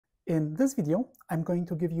In this video, I'm going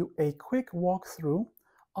to give you a quick walkthrough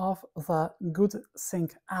of the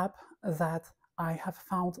GoodSync app that I have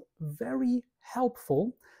found very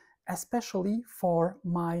helpful, especially for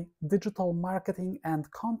my digital marketing and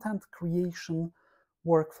content creation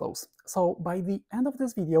workflows. So by the end of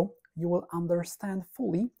this video, you will understand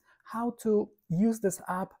fully how to use this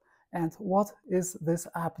app and what is this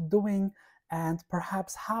app doing, and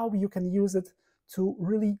perhaps how you can use it to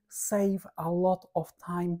really save a lot of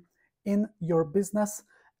time in your business,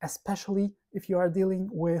 especially if you are dealing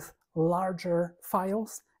with larger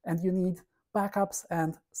files and you need backups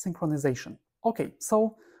and synchronization. Okay,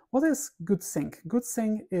 so what is GoodSync?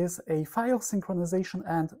 GoodSync is a file synchronization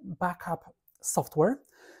and backup software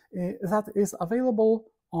that is available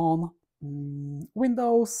on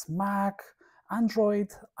Windows, Mac,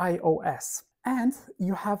 Android, iOS. And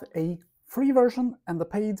you have a free version and the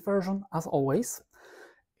paid version as always.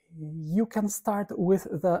 You can start with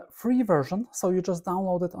the free version, so you just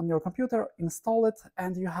download it on your computer, install it,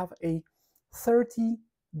 and you have a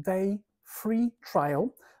 30-day free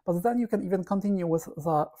trial, but then you can even continue with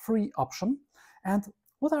the free option. And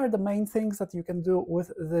what are the main things that you can do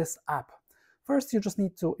with this app? First, you just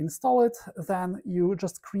need to install it, then you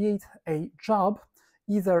just create a job,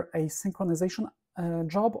 either a synchronization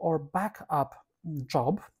job or backup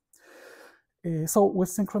job. So with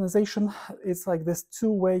synchronization, it's like this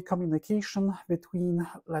two-way communication between,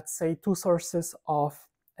 let's say, two sources of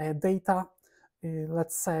data,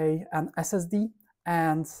 let's say an SSD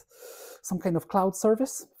and some kind of cloud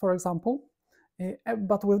service, for example.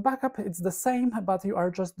 But with backup, it's the same, but you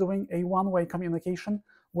are just doing a one-way communication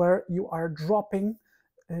where you are dropping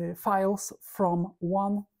files from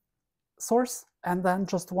one source and then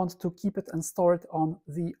just want to keep it and store it on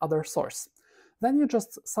the other source. Then you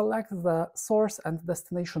just select the source and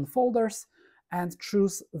destination folders and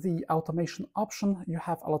choose the automation option. You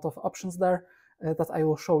have a lot of options there that I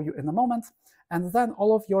will show you in a moment. And then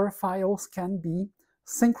all of your files can be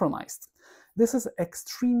synchronized. This is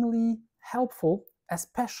extremely helpful,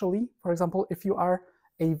 especially, for example, if you are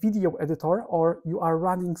a video editor or you are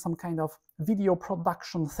running some kind of video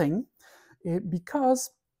production thing, because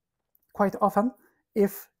quite often,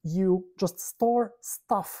 if you just store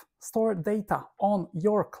data on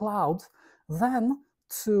your cloud, then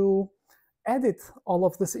to edit all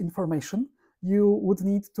of this information, you would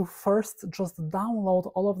need to first just download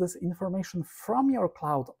all of this information from your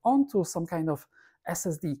cloud onto some kind of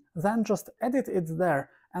SSD, then just edit it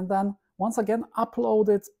there, and then once again upload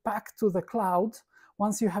it back to the cloud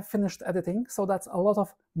once you have finished editing. So that's a lot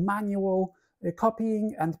of manual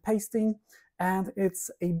copying and pasting, and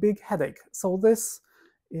it's a big headache. So this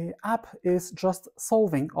app is just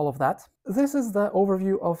solving all of that. This is the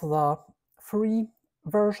overview of the free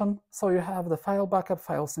version. So you have the file backup,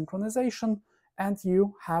 file synchronization, and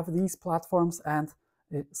you have these platforms and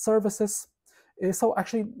services. So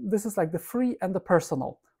actually, this is like the free and the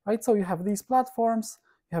personal, right? So you have these platforms,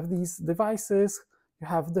 you have these devices, you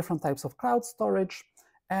have different types of cloud storage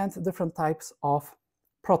and different types of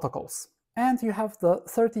protocols. And you have the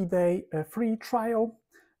 30-day free trial,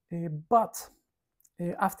 but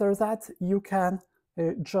after that, you can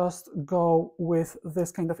just go with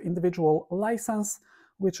this kind of individual license,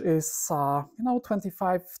 which is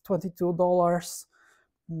 $25, $22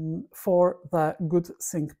 for the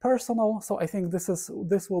GoodSync Personal. So I think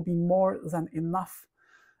this will be more than enough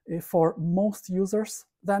for most users.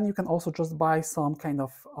 Then you can also just buy some kind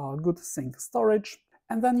of GoodSync storage.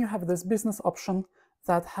 And then you have this business option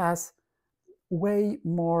that has way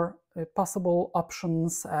more possible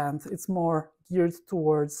options, and it's more geared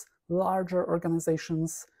towards larger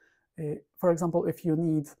organizations. For example, if you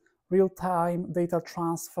need real-time data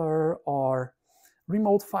transfer or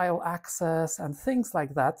remote file access and things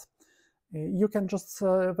like that, you can just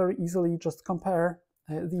very easily just compare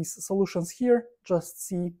these solutions here, just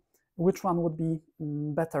see which one would be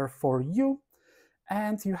better for you.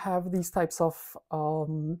 And you have these types of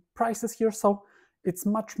prices here. So it's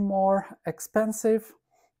much more expensive.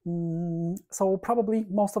 So probably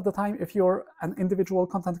most of the time, if you're an individual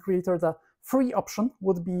content creator, the free option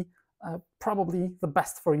would be probably the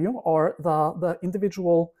best for you, or the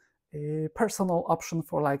individual personal option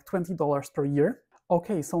for like $20 per year.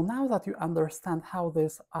 Okay, so now that you understand how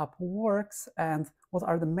this app works and what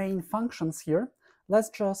are the main functions here, let's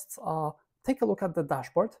just take a look at the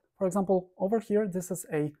dashboard. For example, over here, this is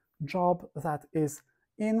a job that is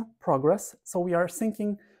in progress. So we are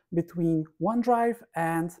syncing between OneDrive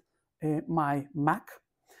and my Mac.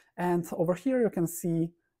 And over here, you can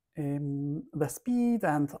see the speed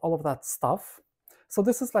and all of that stuff. So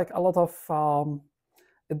this is like a lot of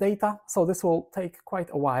data. So this will take quite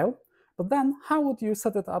a while. But then how would you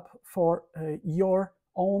set it up for your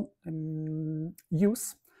own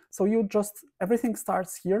use? So you just, everything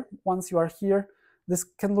starts here. Once you are here, this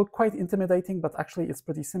can look quite intimidating, but actually it's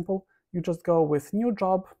pretty simple. You just go with new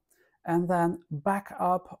job and then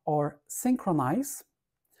backup or synchronize.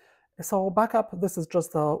 So backup, this is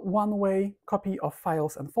just a one-way copy of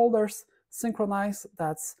files and folders. Synchronize,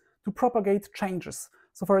 that's to propagate changes.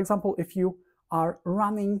 So for example, if you are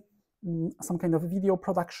running some kind of video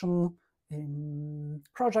production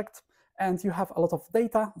project and you have a lot of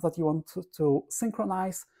data that you want to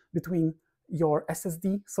synchronize between your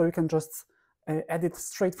SSD, so you can just edit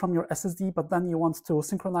straight from your SSD, but then you want to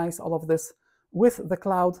synchronize all of this with the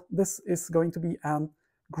cloud, this is going to be a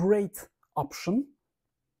great option.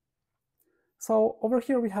 So over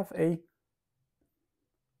here we have a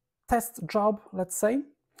test job, let's say,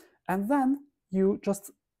 and then you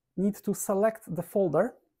just need to select the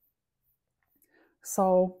folder.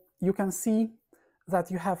 So you can see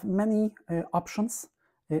that you have many options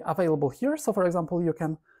available here. So for example, you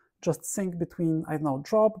can just sync between, I don't know,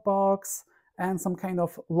 Dropbox and some kind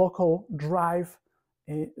of local drive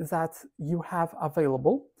that you have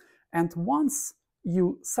available. And once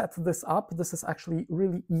you set this up, this is actually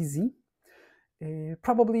really easy.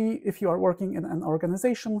 Probably if you are working in an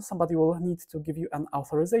organization, somebody will need to give you an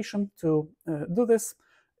authorization to do this.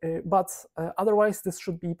 But otherwise, this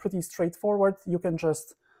should be pretty straightforward. You can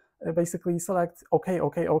just basically select OK,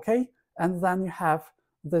 OK, OK, and then you have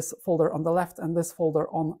this folder on the left and this folder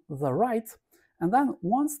on the right. And then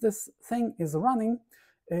once this thing is running,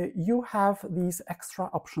 you have these extra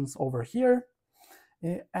options over here.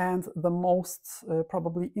 And the most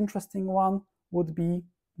probably interesting one would be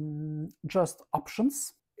just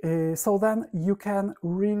options. So then you can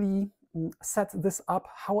really set this up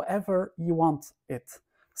however you want it.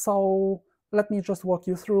 So let me just walk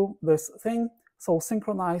you through this thing. So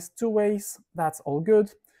synchronize two ways, that's all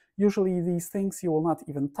good. Usually these things, you will not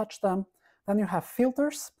even touch them. Then you have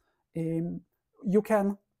filters. You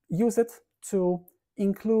can use it to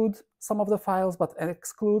include some of the files, but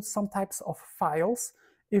exclude some types of files.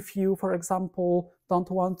 If you, for example, don't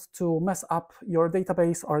want to mess up your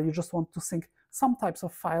database or you just want to sync some types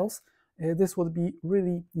of files, this would be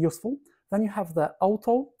really useful. Then you have the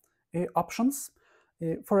auto options.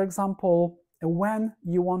 For example, when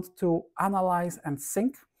you want to analyze and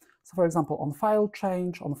sync. So for example, on file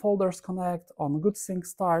change, on folders connect, on GoodSync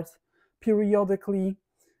start, periodically,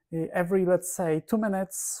 every, let's say, 2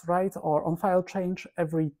 minutes, right? Or on file change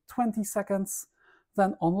every 20 seconds.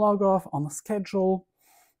 Then on log off, on schedule.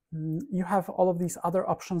 You have all of these other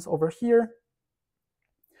options over here.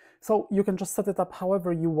 So you can just set it up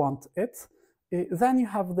however you want it. Then you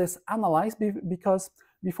have this analyze, because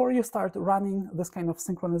before you start running this kind of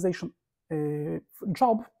synchronization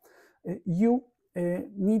job, you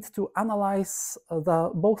need to analyze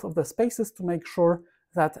both of the spaces to make sure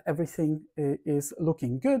that everything is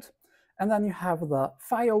looking good. And then you have the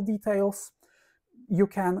file details. You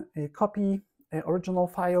can copy original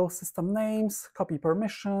file system names, copy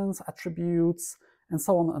permissions, attributes, and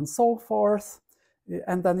so on and so forth.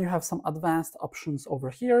 And then you have some advanced options over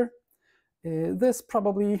here. This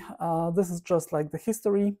is just like the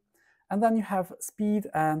history. And then you have speed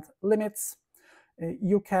and limits.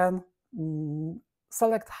 You can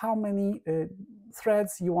select how many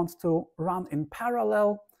threads you want to run in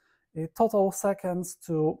parallel, total seconds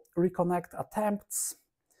to reconnect attempts,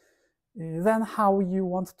 then how you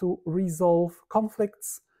want to resolve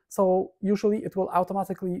conflicts. So usually it will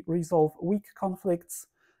automatically resolve weak conflicts.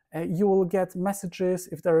 You will get messages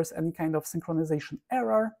if there is any kind of synchronization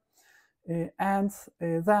error. And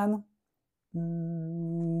then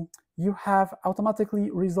you have automatically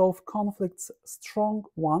resolve conflicts strong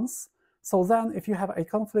ones. So then if you have a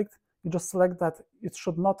conflict, you just select that it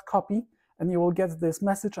should not copy, and you will get this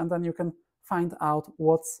message, and then you can find out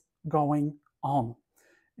what's going on.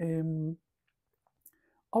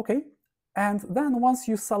 Okay, and then once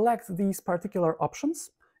you select these particular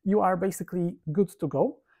options, you are basically good to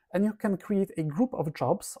go, and you can create a group of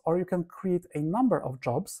jobs, or you can create a number of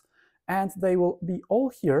jobs, and they will be all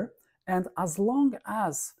here. And as long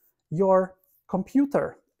as your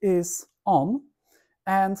computer is on,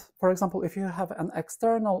 and for example, if you have an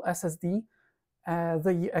external SSD,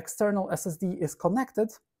 the external SSD is connected,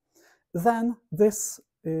 then this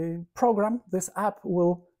program, this app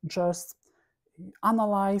will just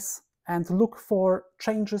analyze and look for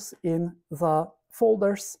changes in the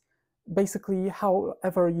folders, basically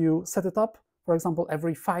however you set it up, for example,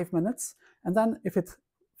 every 5 minutes. And then if it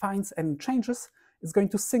finds any changes, it's going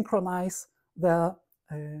to synchronize the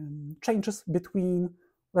changes between,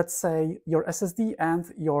 let's say, your SSD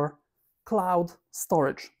and your cloud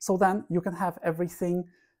storage. So then you can have everything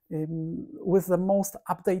with the most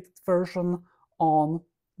updated version on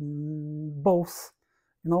both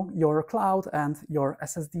your cloud and your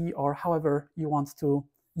SSD, or however you want to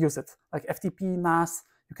use it. Like FTP, NAS,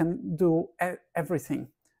 you can do everything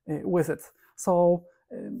with it. So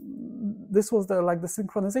this was the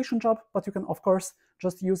synchronization job, but you can of course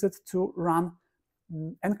just use it to run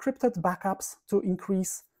encrypted backups to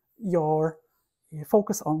increase your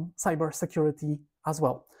focus on cybersecurity as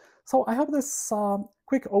well. So I hope this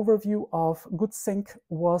quick overview of GoodSync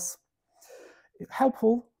was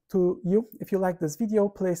helpful to you. If you like this video,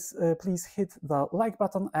 please hit the like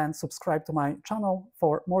button and subscribe to my channel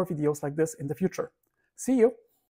for more videos like this in the future. See you!